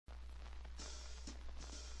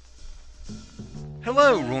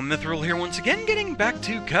Hello, Rule Mithril here once again, getting back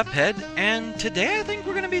to Cuphead, and today I think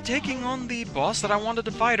we're going to be taking on the boss that I wanted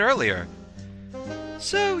to fight earlier.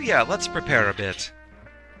 So yeah, let's prepare a bit.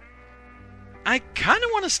 I kind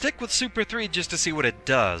of want to stick with Super 3 just to see what it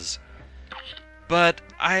does, but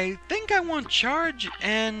I think I want Charge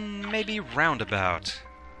and maybe Roundabout.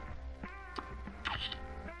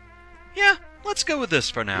 Yeah, let's go with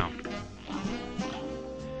this for now.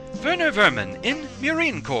 Wernar Werman in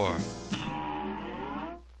Marine Corps.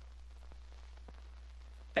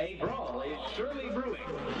 A brawl is surely brewing.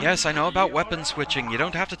 Yes, I know about weapon switching. You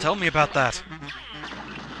don't have to tell me about that.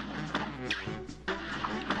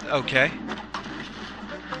 Okay.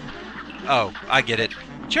 Oh, I get it.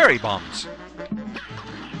 Cherry bombs.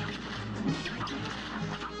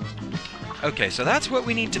 Okay, so that's what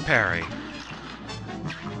we need to parry.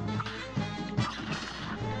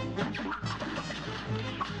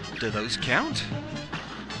 Do those count?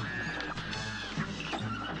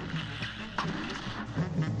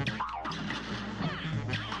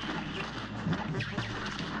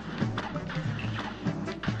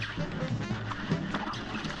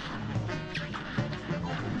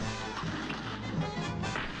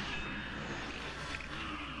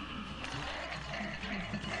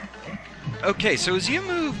 Okay, so as you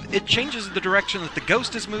move, it changes the direction that the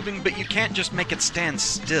ghost is moving, but you can't just make it stand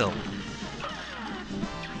still.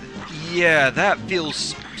 Yeah, that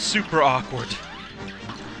feels super awkward.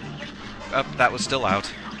 Oh, that was still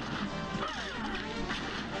out.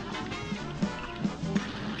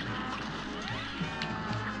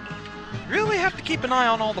 Really have to keep an eye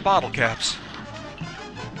on all the bottle caps.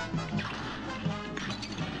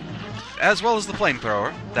 As well as the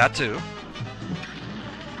flamethrower, that too.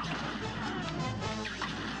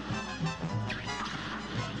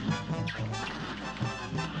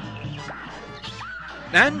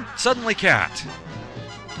 And suddenly cat.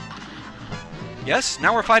 Yes,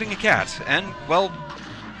 now we're fighting a cat, and, well,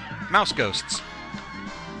 mouse ghosts.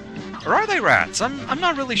 Or are they rats? I'm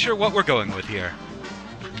not really sure what we're going with here.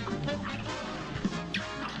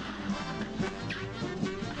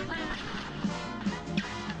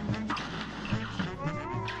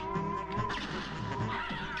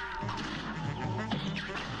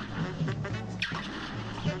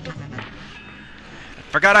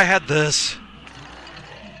 Forgot I had this.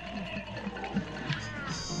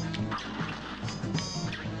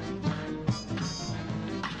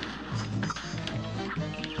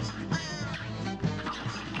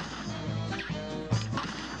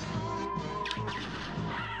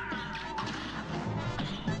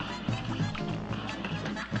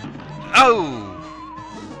 Oh!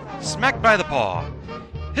 Smacked by the paw.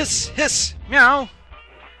 Hiss, hiss, meow.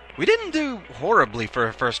 We didn't do horribly for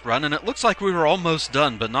a first run, and it looks like we were almost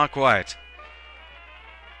done, but not quite.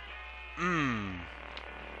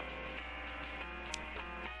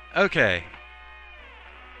 Okay.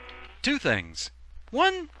 Two things.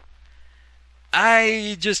 One,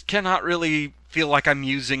 I just cannot really feel like I'm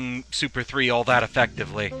using Super 3 all that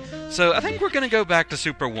effectively. So I think we're going to go back to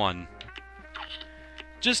Super 1.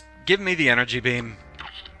 Just give me the energy beam.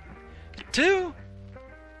 Two,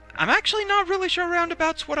 I'm actually not really sure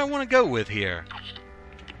Roundabout's what I want to go with here.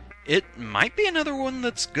 It might be another one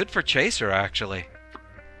that's good for Chaser, actually.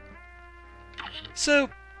 So,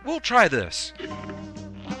 we'll try this.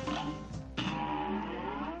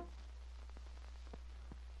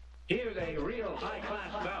 Here's a real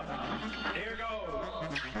high-class bout. Here goes.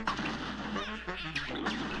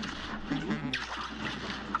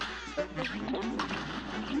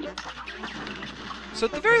 So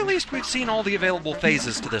at the very least, we've seen all the available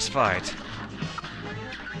phases to this fight.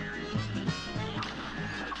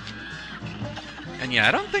 And yeah,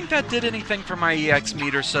 I don't think that did anything for my EX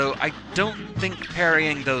meter, so I don't think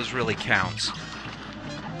parrying those really counts.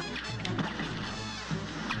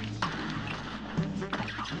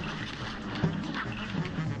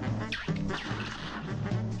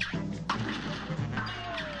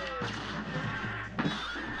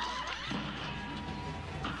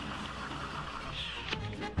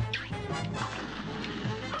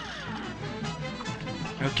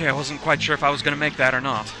 Okay, I wasn't quite sure if I was going to make that or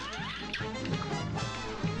not.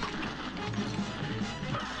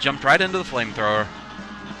 Jumped right into the flamethrower.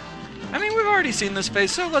 I mean, we've already seen this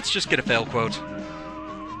phase, so let's just get a fail quote.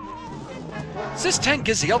 This tank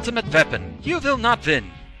is the ultimate weapon. You will not win.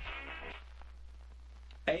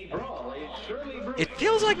 A brawl is surely brewing. It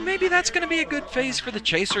feels like maybe that's going to be a good phase for the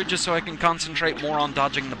Chaser, just so I can concentrate more on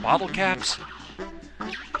dodging the bottle caps.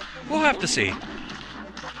 We'll have to see.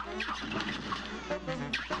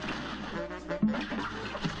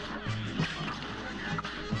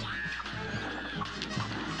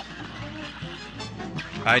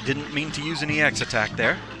 I didn't mean to use an EX attack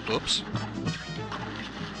there. Oops.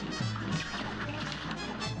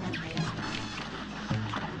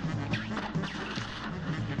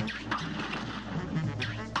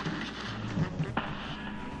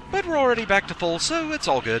 But we're already back to full, so it's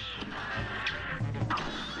all good.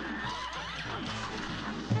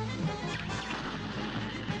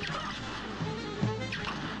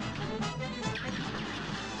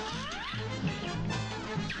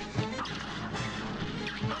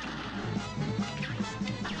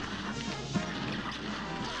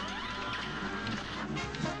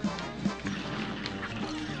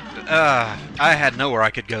 I had nowhere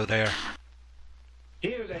I could go there.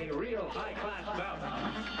 Here's a real high-class bout.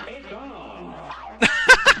 It's on.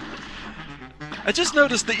 I just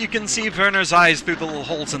noticed that you can see Werner's eyes through the little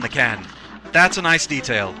holes in the can. That's a nice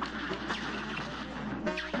detail.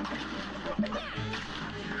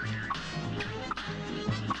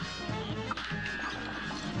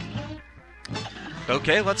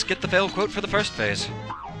 Okay, let's get the fail quote for the first phase.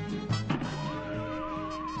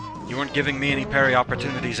 You weren't giving me any parry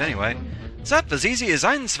opportunities anyway. That was easy as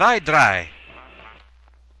 1, 2, 3.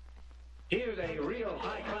 Here's a real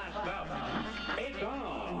high-class bout. It's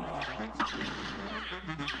on.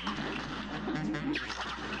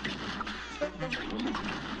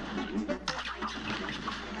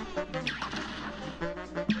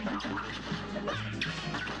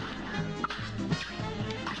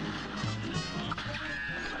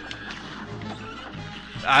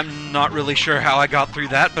 I'm not really sure how I got through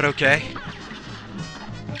that, but okay.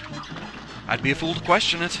 I'd be a fool to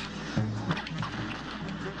question it.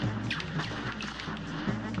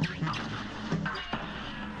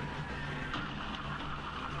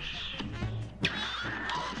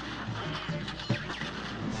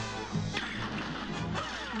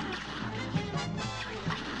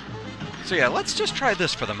 So yeah, let's just try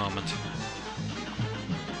this for the moment.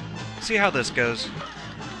 See how this goes.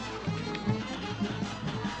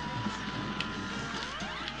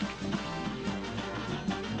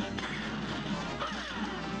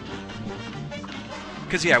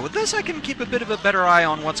 Because yeah, with this I can keep a bit of a better eye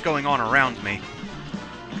on what's going on around me.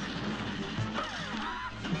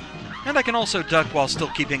 And I can also duck while still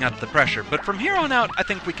keeping up the pressure, but from here on out I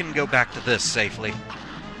think we can go back to this safely.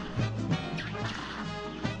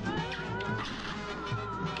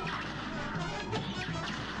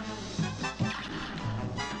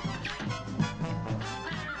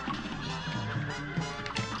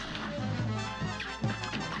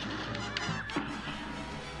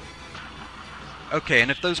 Okay,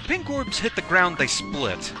 and if those pink orbs hit the ground, they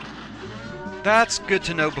split. That's good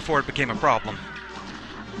to know before it became a problem.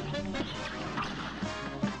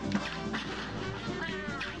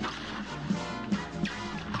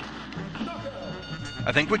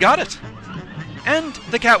 I think we got it! And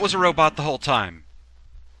the cat was a robot the whole time.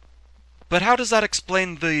 But how does that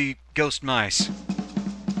explain the ghost mice?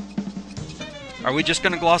 Are we just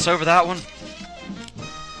gonna gloss over that one?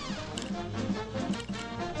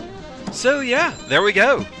 So yeah, there we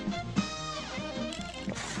go.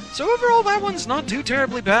 So overall, that one's not too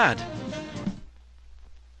terribly bad.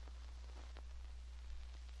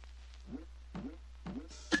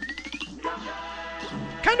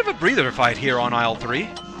 Kind of a breather fight here on Isle 3.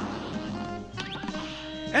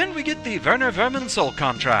 And we get the Wernar Werman soul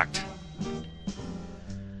contract.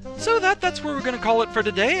 So that's where we're going to call it for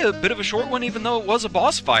today. A bit of a short one, even though it was a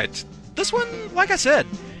boss fight. This one, like I said,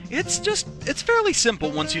 it's fairly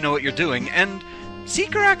simple once you know what you're doing, and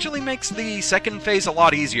Seeker actually makes the second phase a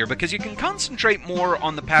lot easier because you can concentrate more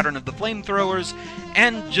on the pattern of the flamethrowers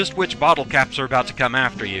and just which bottle caps are about to come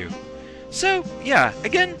after you. So, yeah,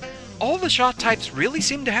 again, all the shot types really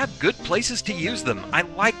seem to have good places to use them. I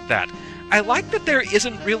like that. I like that there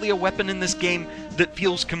isn't really a weapon in this game that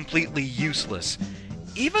feels completely useless.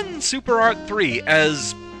 Even Super Art 3,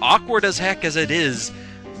 as awkward as heck as it is,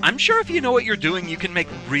 I'm sure if you know what you're doing, you can make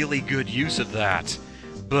really good use of that.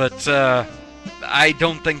 But, I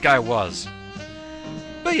don't think I was.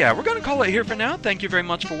 But yeah, we're going to call it here for now. Thank you very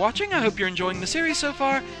much for watching. I hope you're enjoying the series so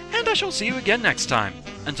far, and I shall see you again next time.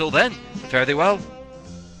 Until then, fare thee well.